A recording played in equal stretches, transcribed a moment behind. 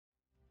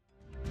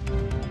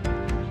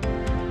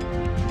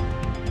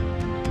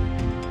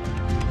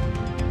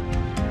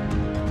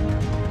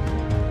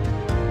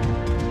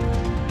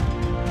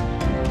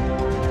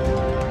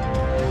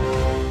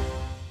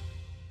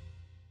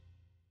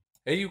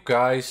Hey you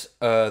guys,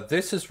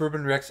 this is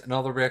Ruben Reacts,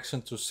 another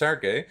reaction to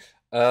Sergey.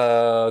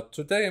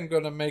 Today I'm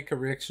gonna make a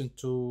reaction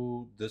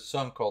to the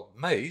song called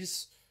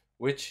Maze,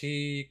 which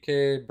he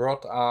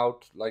brought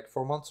out like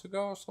 4 months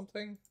ago or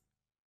something.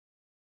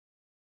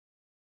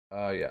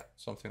 Yeah,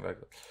 something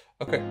like that.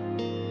 Okay.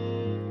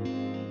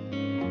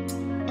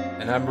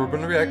 And I'm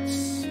Ruben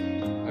Reacts.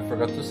 I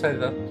forgot to say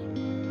that.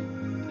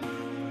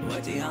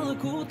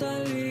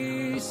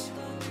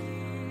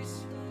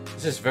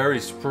 This is very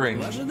spring,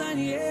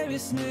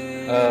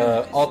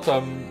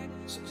 autumn,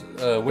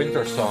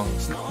 winter song.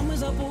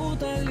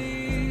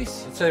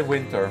 Let's say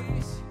winter,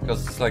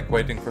 because it's like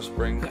waiting for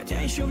spring.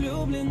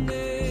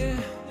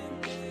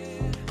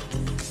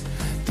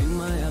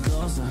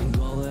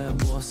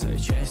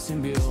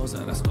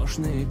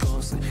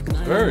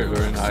 Very,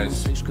 very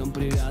nice. It's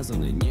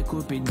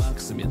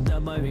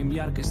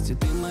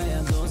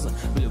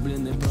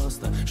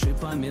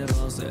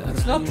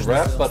not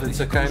rap, but it's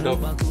a kind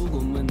of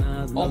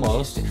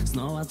almost.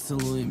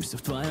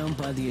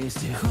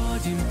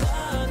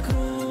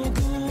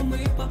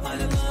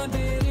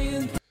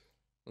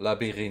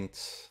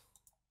 Labyrinth.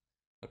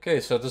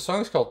 Okay, so the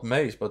song is called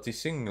Maze, but he's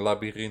singing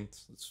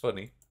Labyrinth. It's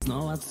funny. I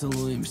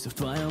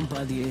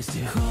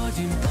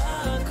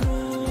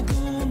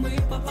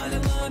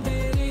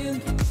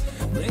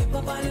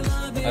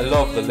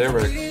love the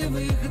lyrics.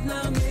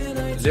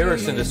 The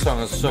lyrics in this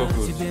song are so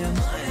good.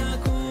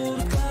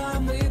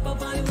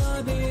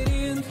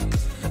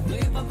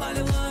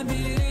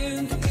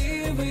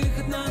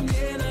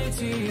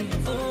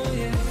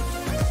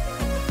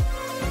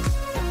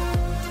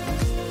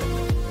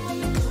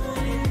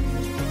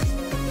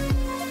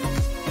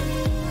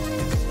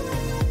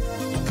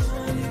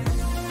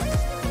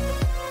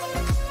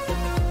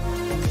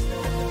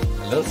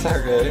 Hello,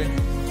 Sergey.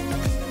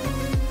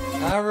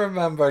 I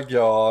remember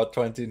your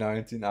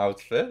 2019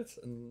 outfit,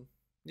 and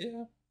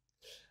yeah,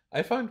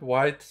 I find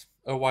white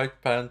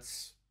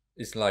pants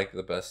is like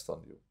the best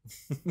on you.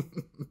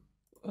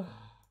 Oh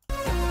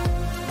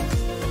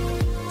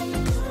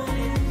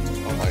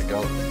my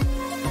god,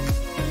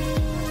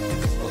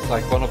 it was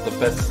like one of the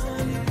best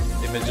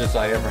images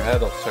I ever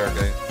had of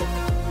Sergey.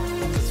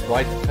 His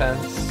white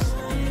pants.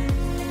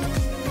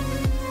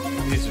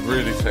 He's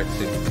really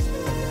sexy.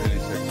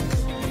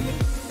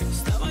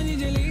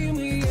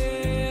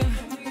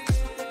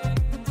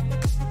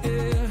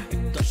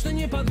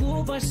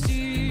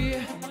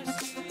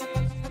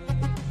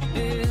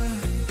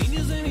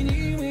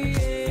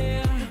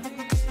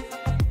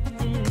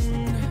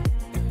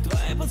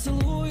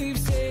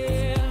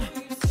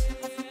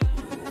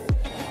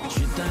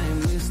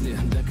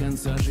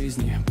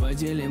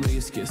 Поделим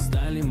риски,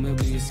 стали мы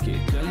близки.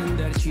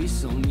 Календарь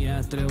чисел не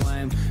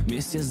отрываем,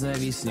 вместе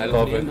зависнем,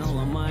 время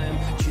ломаем,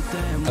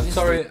 читаем.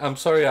 I'm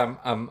sorry,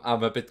 I'm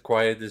a bit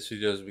quiet this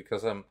video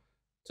because I'm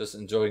just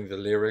enjoying the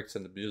lyrics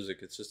and the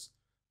music. It's just,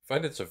 I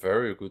find it's a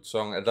very good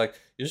song. And like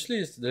usually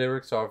his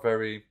lyrics are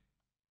very,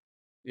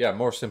 yeah,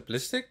 more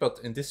simplistic, but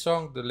in this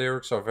song the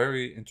lyrics are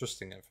very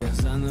interesting.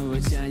 Заново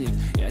тянет,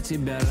 я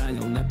тебя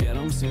ранил на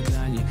первом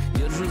свидании.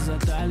 Держу за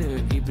талию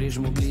и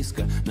прижму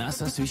близко.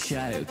 Нас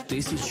освещают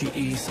тысячи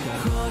искр.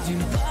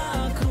 Ходим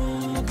по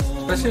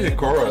кругу. Especially the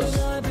chorus.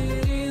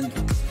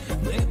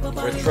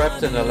 We're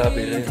trapped in a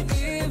labyrinth.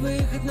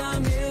 Выход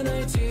нам не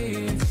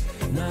найти.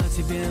 На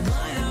тебе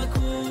моя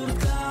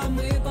куртка.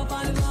 Мы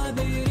попали в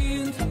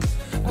лабиринт.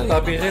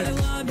 Labyrinth.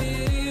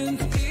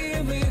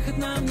 И выход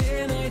нам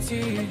не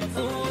найти.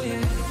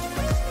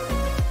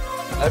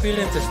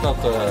 Labyrinth is not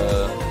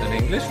an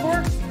English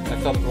word? I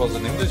thought it was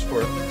an English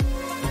word.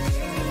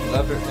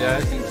 Labyrinth, yeah,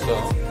 I think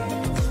so.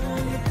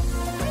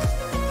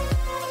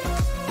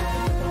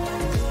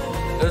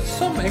 There's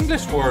some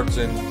English words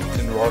in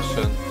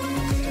Russian.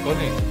 It's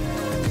funny.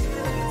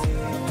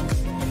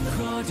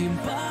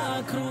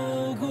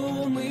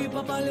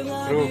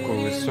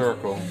 Кругу is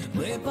circle.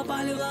 Не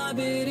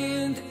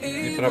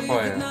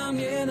пропая.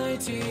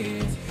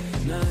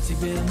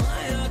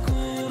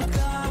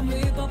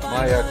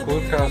 Моя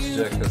куртка с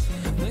jacket.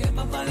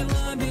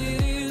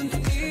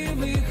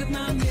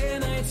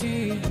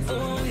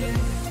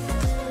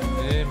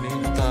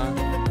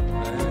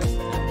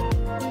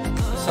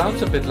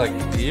 Sounds a bit like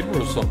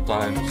Hebrew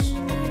sometimes.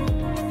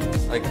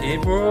 Like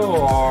Hebrew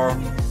or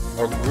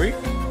Greek.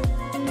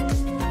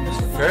 It's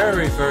a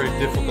very, very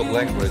difficult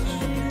language.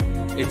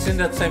 It's in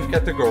that same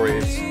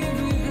category.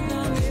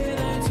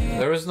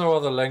 There is no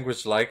other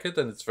language like it,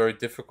 and it's very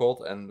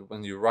difficult, and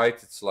when you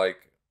write it's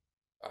like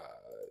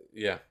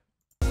yeah,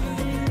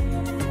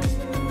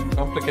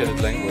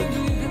 complicated language.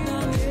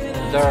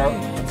 There are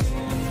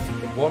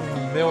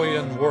 1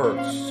 million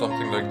words,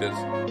 something like this,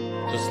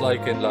 just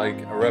like in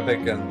like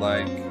Arabic and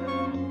like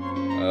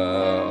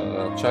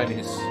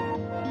Chinese.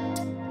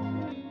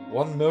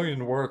 1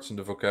 million words in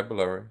the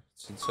vocabulary.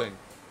 It's insane.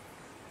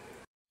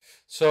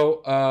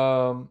 So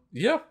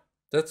yeah,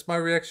 that's my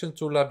reaction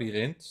to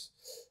Labyrinth.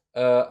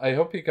 I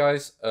hope you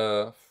guys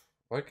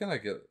why can I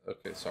get,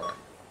 okay, sorry,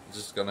 I'm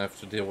just gonna have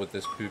to deal with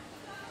this poop.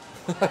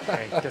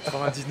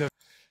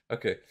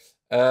 Okay.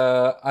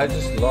 I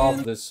just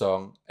love this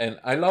song, and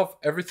I love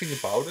everything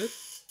about it.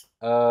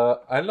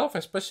 I love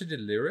especially the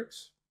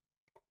lyrics.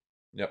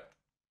 Yep.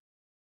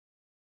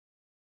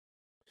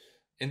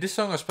 In this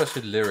song,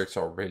 especially the lyrics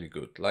are really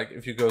good. Like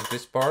if you go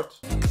this part.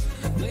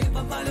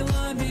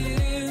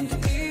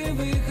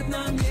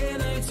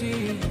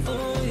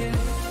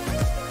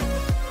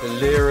 The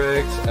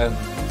lyrics and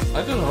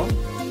I don't know.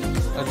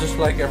 I just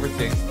like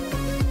everything.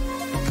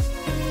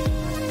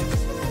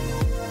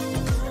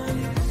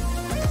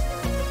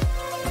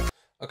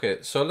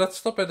 Okay, so let's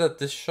stop it at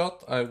this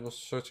shot. I was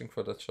searching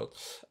for that shot.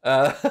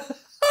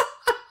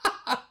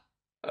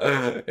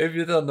 If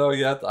you don't know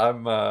yet,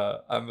 I'm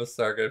a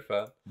Sergey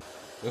fan.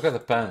 Look at the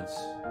pants.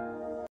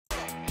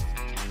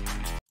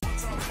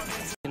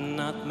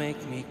 Cannot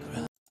make me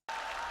cry.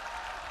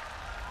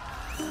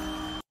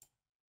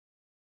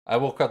 I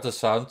will cut the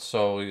sound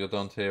so you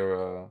don't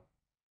hear.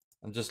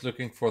 I'm just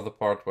looking for the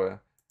part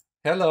where,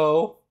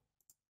 hello,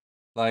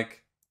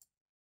 like,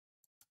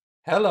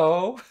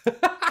 hello.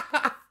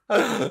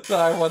 No,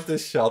 I want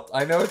this shot.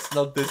 I know it's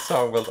not this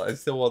song, but I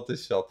still want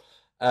this shot.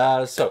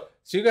 So,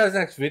 see you guys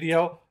next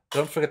video.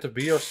 Don't forget to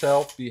be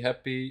yourself, be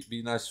happy,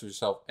 be nice to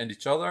yourself and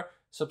each other.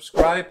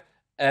 Subscribe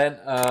and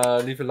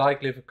leave a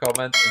like, leave a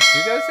comment. And see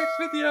you guys next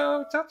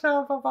video. Ciao,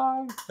 ciao,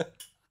 bye-bye.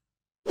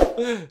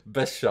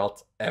 Best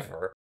shot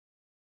ever.